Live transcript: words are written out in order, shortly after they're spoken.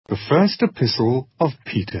The First Epistle of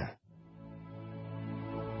Peter.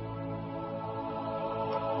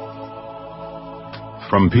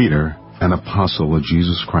 From Peter, an apostle of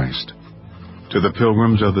Jesus Christ, to the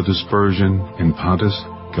pilgrims of the dispersion in Pontus,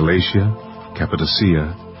 Galatia,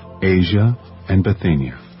 Cappadocia, Asia, and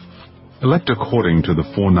Bithynia, elect according to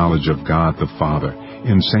the foreknowledge of God the Father,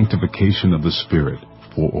 in sanctification of the Spirit,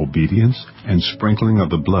 for obedience and sprinkling of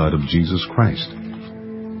the blood of Jesus Christ.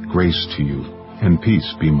 Grace to you, and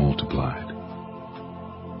peace be multiplied.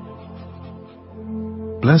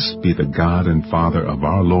 Blessed be the God and Father of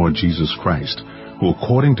our Lord Jesus Christ, who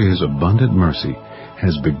according to his abundant mercy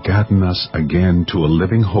has begotten us again to a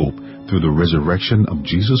living hope through the resurrection of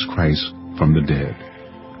Jesus Christ from the dead,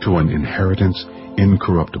 to an inheritance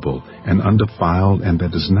incorruptible and undefiled and that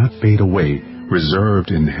does not fade away, reserved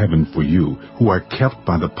in heaven for you, who are kept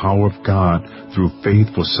by the power of God through faith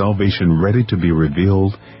for salvation ready to be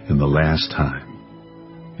revealed in the last time.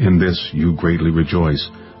 In this you greatly rejoice,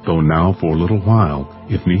 though now for a little while,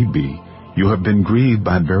 if need be, you have been grieved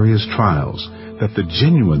by various trials, that the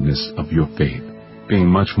genuineness of your faith, being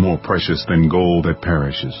much more precious than gold that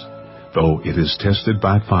perishes, though it is tested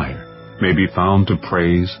by fire, may be found to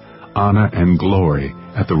praise, honor, and glory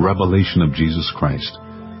at the revelation of Jesus Christ,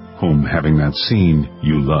 whom having not seen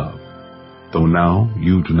you love. Though now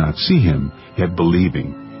you do not see him, yet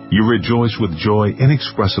believing, you rejoice with joy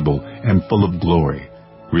inexpressible and full of glory,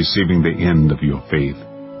 receiving the end of your faith,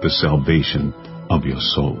 the salvation of your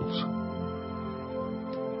souls.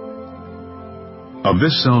 Of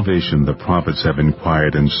this salvation the prophets have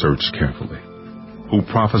inquired and searched carefully, who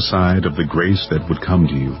prophesied of the grace that would come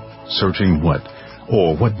to you, searching what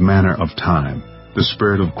manner of time the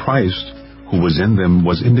Spirit of Christ who was in them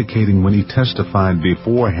was indicating when he testified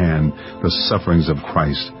beforehand the sufferings of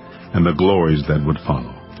Christ and the glories that would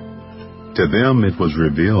follow. To them it was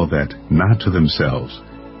revealed that, not to themselves,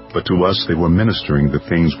 but to us they were ministering the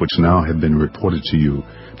things which now have been reported to you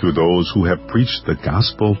through those who have preached the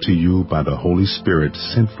gospel to you by the Holy Spirit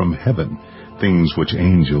sent from heaven, things which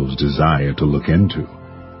angels desire to look into.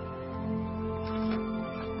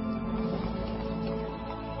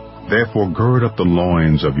 Therefore gird up the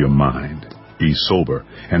loins of your mind, be sober,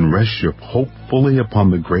 and rest your hope fully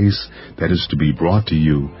upon the grace that is to be brought to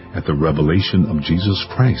you at the revelation of Jesus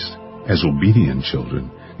Christ, as obedient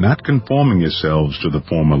children, not conforming yourselves to the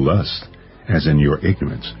former lust, as in your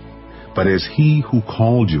ignorance, but as he who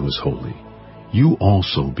called you is holy, you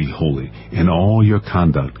also be holy in all your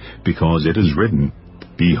conduct, because it is written,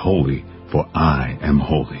 Be holy, for I am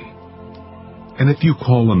holy. And if you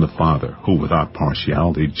call on the Father, who without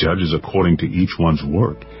partiality judges according to each one's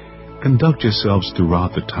work, conduct yourselves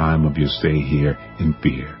throughout the time of your stay here in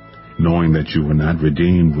fear, knowing that you were not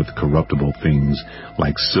redeemed with corruptible things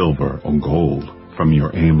like silver or gold from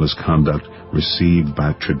your aimless conduct received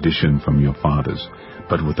by tradition from your fathers,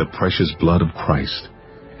 but with the precious blood of Christ,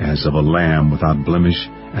 as of a lamb without blemish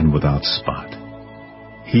and without spot.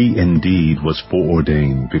 He indeed was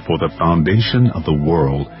foreordained before the foundation of the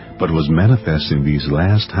world, but was manifest in these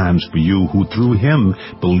last times for you who through him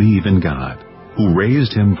believe in God, who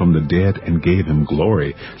raised him from the dead and gave him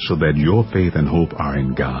glory, so that your faith and hope are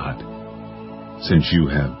in God. Since you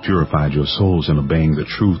have purified your souls in obeying the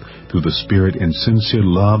truth through the Spirit in sincere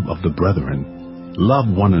love of the brethren, love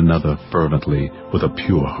one another fervently with a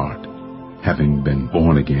pure heart, having been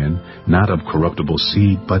born again, not of corruptible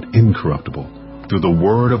seed, but incorruptible, through the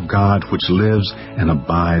word of God which lives and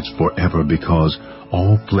abides forever, because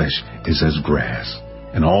all flesh is as grass,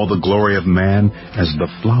 and all the glory of man as the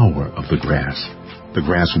flower of the grass. The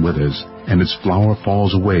grass withers, and its flower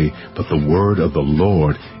falls away, but the word of the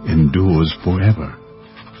Lord endures forever.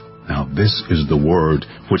 Now this is the word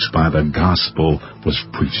which by the gospel was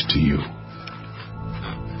preached to you.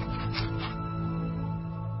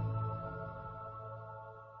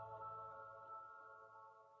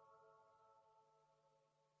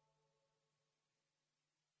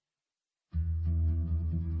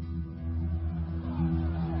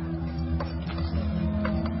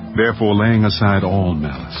 Therefore, laying aside all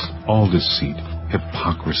malice, all deceit,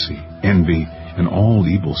 hypocrisy, envy, and all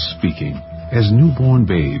evil speaking, as newborn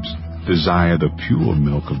babes, desire the pure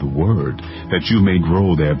milk of the word, that you may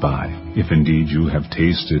grow thereby, if indeed you have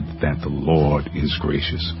tasted that the Lord is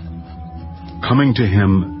gracious. Coming to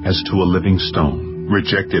him as to a living stone,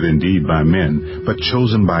 rejected indeed by men, but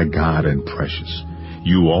chosen by God and precious,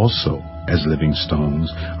 you also, as living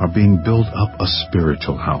stones, are being built up a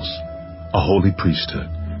spiritual house, a holy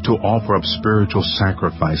priesthood, to offer up spiritual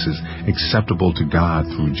sacrifices acceptable to God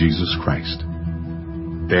through Jesus Christ.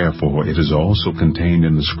 Therefore it is also contained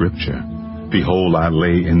in the Scripture, Behold, I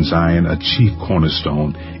lay in Zion a chief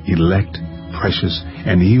cornerstone, elect, precious,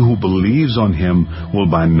 and he who believes on him will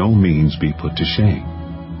by no means be put to shame.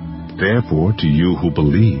 Therefore, to you who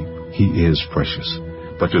believe, he is precious.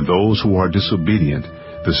 But to those who are disobedient,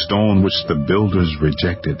 the stone which the builders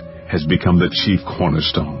rejected has become the chief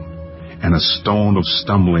cornerstone, and a stone of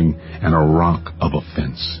stumbling and a rock of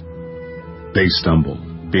offense. They stumble,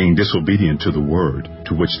 being disobedient to the word,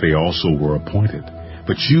 to which they also were appointed.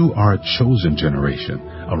 But you are a chosen generation,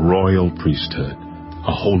 a royal priesthood,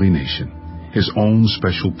 a holy nation, his own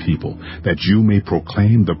special people, that you may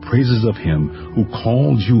proclaim the praises of him who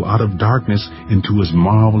called you out of darkness into his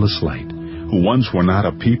marvelous light, who once were not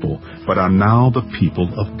a people, but are now the people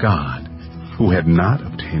of God, who had not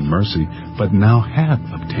obtained mercy, but now have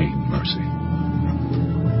obtained mercy.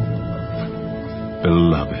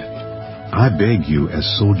 Beloved, I beg you, as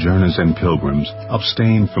sojourners and pilgrims,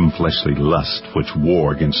 abstain from fleshly lust which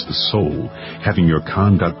war against the soul, having your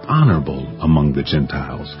conduct honorable among the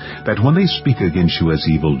Gentiles, that when they speak against you as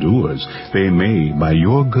evildoers, they may, by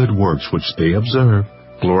your good works which they observe,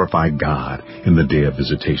 glorify God in the day of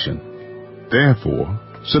visitation. Therefore,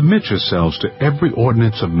 submit yourselves to every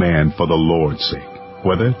ordinance of man for the Lord's sake,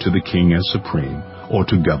 whether to the king as supreme, or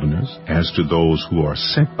to governors, as to those who are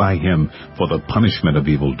sent by him for the punishment of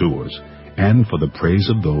evildoers, and for the praise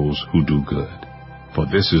of those who do good. For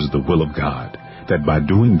this is the will of God, that by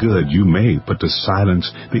doing good you may put to silence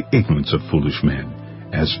the ignorance of foolish men,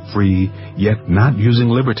 as free, yet not using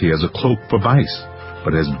liberty as a cloak for vice,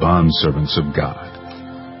 but as bondservants of God.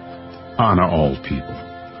 Honor all people,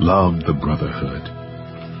 love the brotherhood,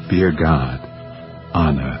 fear God,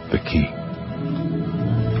 honor the king.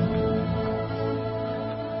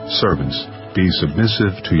 Servants, be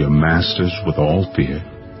submissive to your masters with all fear,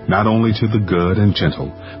 not only to the good and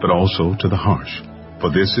gentle, but also to the harsh. For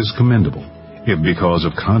this is commendable, if because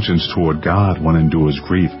of conscience toward God one endures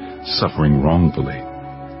grief, suffering wrongfully.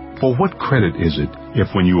 For what credit is it if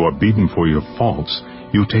when you are beaten for your faults,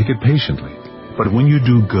 you take it patiently? But when you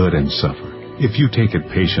do good and suffer, if you take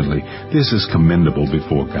it patiently, this is commendable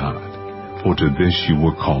before God. For to this you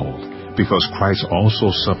were called, because Christ also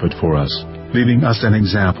suffered for us, leaving us an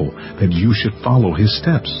example that you should follow his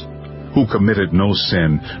steps, who committed no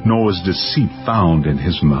sin, nor was deceit found in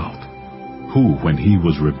his mouth, who, when he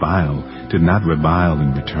was reviled, did not revile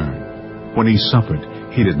in return. When he suffered,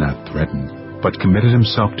 he did not threaten, but committed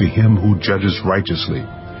himself to him who judges righteously,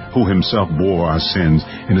 who himself bore our sins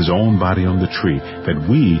in his own body on the tree, that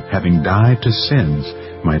we, having died to sins,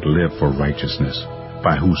 might live for righteousness,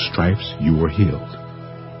 by whose stripes you were healed.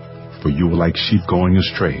 For you were like sheep going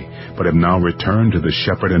astray, but have now returned to the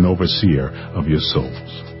shepherd and overseer of your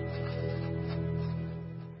souls.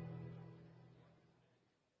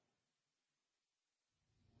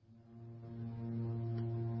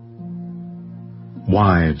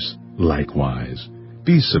 Wives, likewise,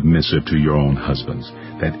 be submissive to your own husbands,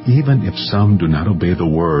 that even if some do not obey the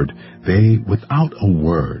word, they, without a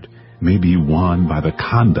word, may be won by the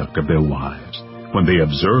conduct of their wives, when they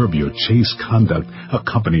observe your chaste conduct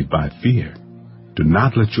accompanied by fear. Do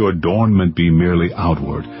not let your adornment be merely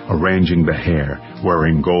outward, arranging the hair,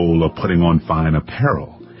 wearing gold, or putting on fine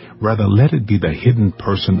apparel. Rather, let it be the hidden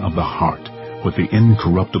person of the heart, with the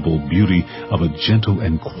incorruptible beauty of a gentle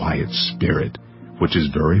and quiet spirit, which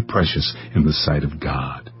is very precious in the sight of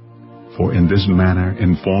God. For in this manner,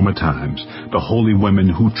 in former times, the holy women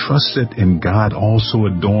who trusted in God also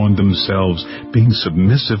adorned themselves, being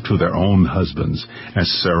submissive to their own husbands,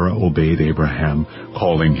 as Sarah obeyed Abraham,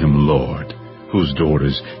 calling him Lord, whose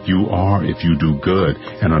daughters you are if you do good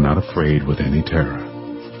and are not afraid with any terror.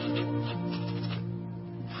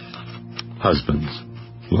 Husbands,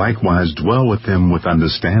 likewise dwell with them with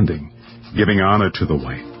understanding, giving honor to the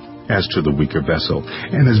wife, as to the weaker vessel,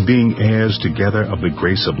 and as being heirs together of the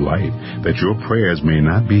grace of life, that your prayers may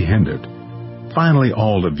not be hindered. Finally,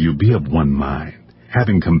 all of you be of one mind,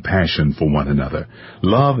 having compassion for one another.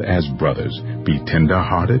 Love as brothers, be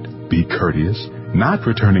tender-hearted, be courteous, not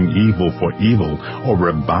returning evil for evil, or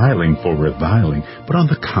reviling for reviling, but on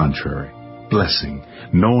the contrary, blessing,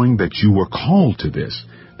 knowing that you were called to this,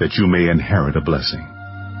 that you may inherit a blessing.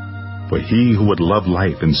 For he who would love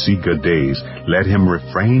life and see good days, let him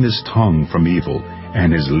refrain his tongue from evil,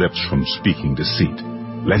 and his lips from speaking deceit.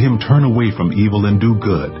 Let him turn away from evil and do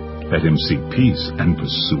good. Let him seek peace and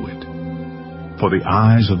pursue it. For the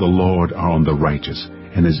eyes of the Lord are on the righteous,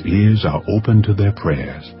 and his ears are open to their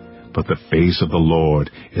prayers. But the face of the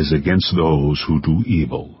Lord is against those who do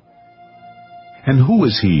evil. And who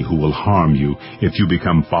is he who will harm you if you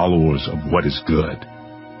become followers of what is good?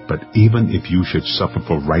 But even if you should suffer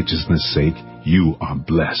for righteousness' sake, you are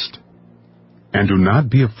blessed. And do not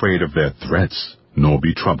be afraid of their threats, nor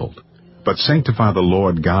be troubled. But sanctify the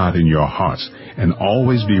Lord God in your hearts, and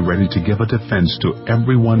always be ready to give a defense to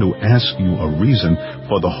everyone who asks you a reason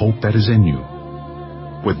for the hope that is in you,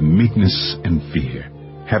 with meekness and fear,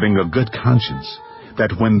 having a good conscience,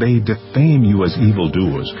 that when they defame you as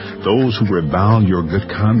evildoers, those who revile your good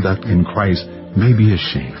conduct in Christ may be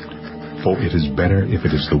ashamed. For it is better, if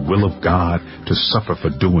it is the will of God, to suffer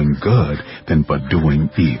for doing good than for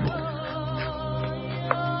doing evil.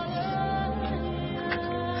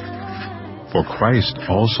 For Christ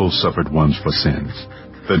also suffered once for sins,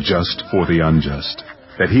 the just for the unjust,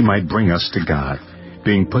 that he might bring us to God,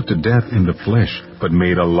 being put to death in the flesh, but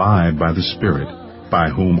made alive by the Spirit, by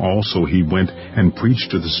whom also he went and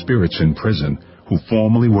preached to the spirits in prison, who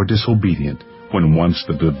formerly were disobedient, when once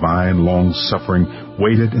the divine long-suffering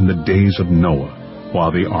waited in the days of Noah,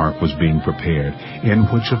 while the ark was being prepared, in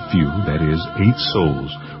which a few, that is, 8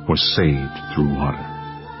 souls, were saved through water.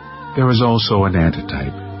 There is also an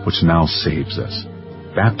antitype, which now saves us,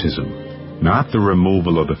 baptism, not the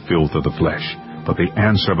removal of the filth of the flesh, but the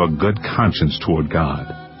answer of a good conscience toward God,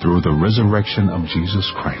 through the resurrection of Jesus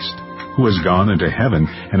Christ, who has gone into heaven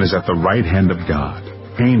and is at the right hand of God,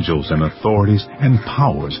 angels and authorities and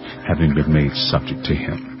powers having been made subject to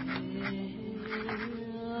him.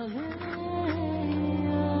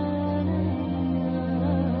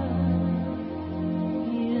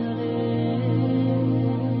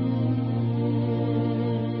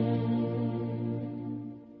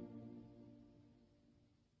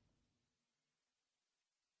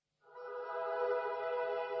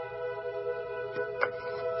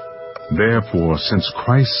 Therefore, since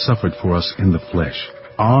Christ suffered for us in the flesh,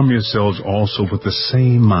 arm yourselves also with the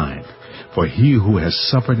same mind. For he who has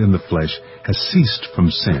suffered in the flesh has ceased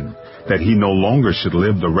from sin, that he no longer should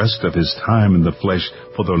live the rest of his time in the flesh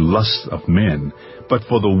for the lusts of men, but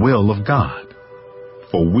for the will of God.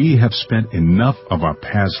 For we have spent enough of our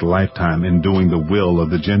past lifetime in doing the will of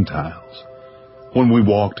the Gentiles, when we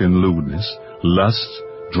walked in lewdness, lusts,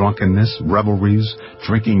 drunkenness, revelries,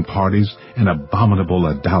 drinking parties, and abominable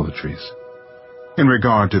idolatries. In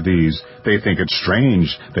regard to these, they think it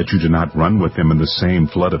strange that you do not run with them in the same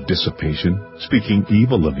flood of dissipation, speaking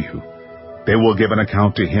evil of you. They will give an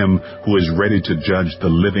account to him who is ready to judge the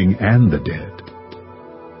living and the dead.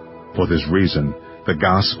 For this reason, the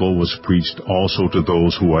gospel was preached also to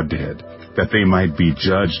those who are dead, that they might be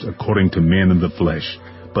judged according to men in the flesh,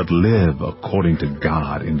 but live according to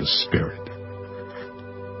God in the Spirit.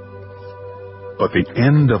 But the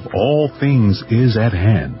end of all things is at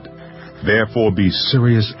hand. Therefore be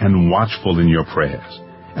serious and watchful in your prayers,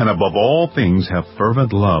 and above all things have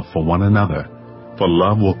fervent love for one another, for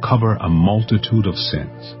love will cover a multitude of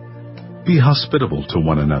sins. Be hospitable to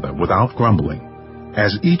one another without grumbling.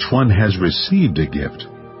 As each one has received a gift,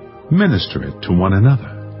 minister it to one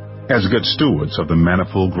another, as good stewards of the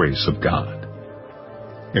manifold grace of God.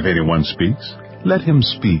 If anyone speaks, let him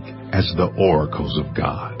speak as the oracles of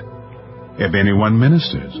God. If anyone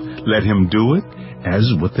ministers, let him do it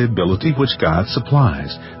as with the ability which God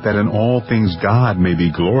supplies, that in all things God may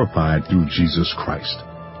be glorified through Jesus Christ,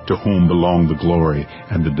 to whom belong the glory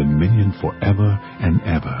and the dominion forever and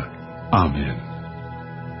ever. Amen.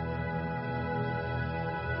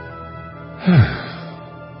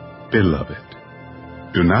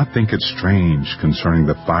 Beloved, do not think it strange concerning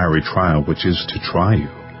the fiery trial which is to try you,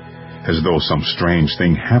 as though some strange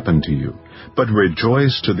thing happened to you, but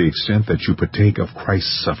rejoice to the extent that you partake of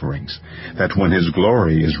Christ's sufferings, that when his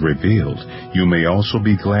glory is revealed, you may also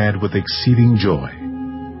be glad with exceeding joy.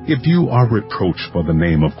 If you are reproached for the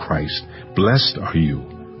name of Christ, blessed are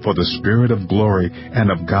you, for the Spirit of glory and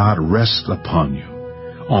of God rests upon you.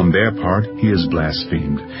 On their part he is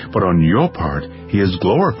blasphemed, but on your part he is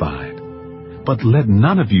glorified. But let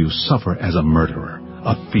none of you suffer as a murderer,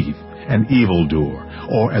 a thief, an evildoer,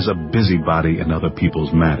 or as a busybody in other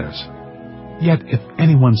people's matters. Yet if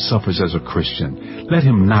anyone suffers as a Christian, let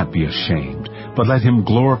him not be ashamed, but let him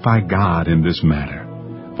glorify God in this matter.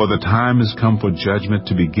 For the time has come for judgment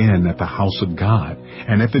to begin at the house of God,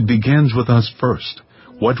 and if it begins with us first,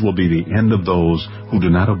 what will be the end of those who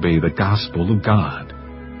do not obey the gospel of God?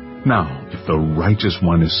 Now, if the righteous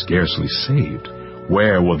one is scarcely saved,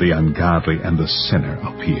 where will the ungodly and the sinner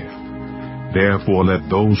appear? Therefore let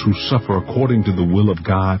those who suffer according to the will of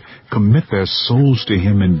God commit their souls to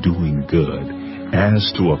him in doing good,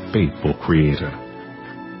 as to a faithful Creator.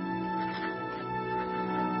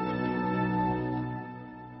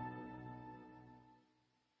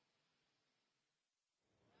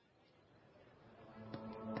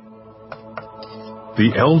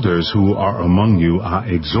 The elders who are among you I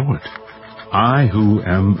exhort, I who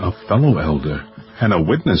am a fellow elder and a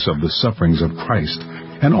witness of the sufferings of Christ,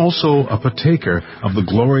 and also a partaker of the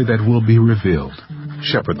glory that will be revealed.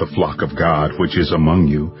 Shepherd the flock of God which is among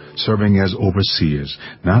you, serving as overseers,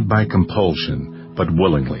 not by compulsion, but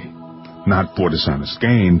willingly, not for dishonest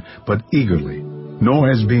gain, but eagerly, nor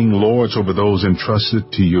as being lords over those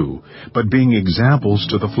entrusted to you, but being examples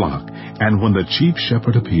to the flock. And when the chief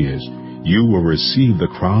shepherd appears, you will receive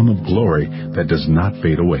the crown of glory that does not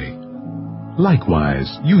fade away. Likewise,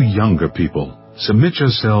 you younger people, submit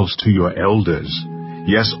yourselves to your elders.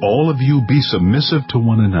 Yes, all of you be submissive to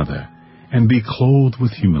one another, and be clothed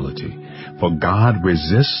with humility. For God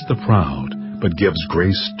resists the proud, but gives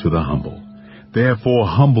grace to the humble. Therefore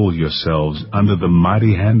humble yourselves under the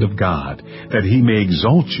mighty hand of God, that he may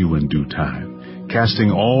exalt you in due time,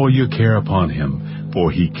 casting all your care upon him,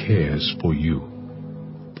 for he cares for you.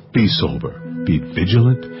 Be sober, be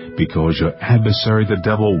vigilant, because your adversary the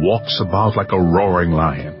devil walks about like a roaring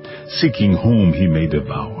lion, seeking whom he may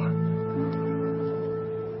devour.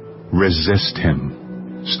 Resist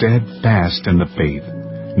him, steadfast in the faith,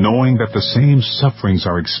 knowing that the same sufferings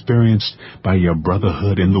are experienced by your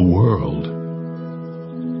brotherhood in the world.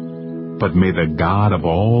 But may the God of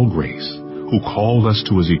all grace, who called us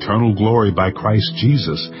to his eternal glory by Christ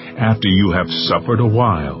Jesus, after you have suffered a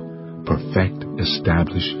while, perfect,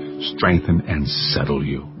 establish, strengthen, and settle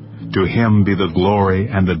you. To him be the glory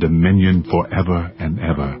and the dominion forever and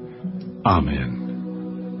ever. Amen.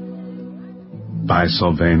 By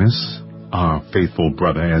Silvanus, our faithful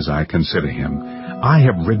brother as I consider him, I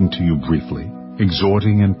have written to you briefly,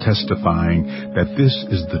 exhorting and testifying that this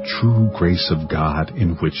is the true grace of God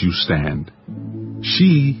in which you stand.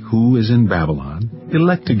 She who is in Babylon,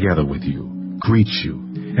 elect together with you, greets you,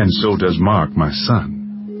 and so does Mark, my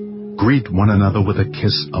son. Greet one another with a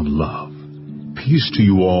kiss of love. Peace to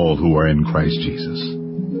you all who are in Christ Jesus.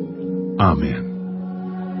 Amen.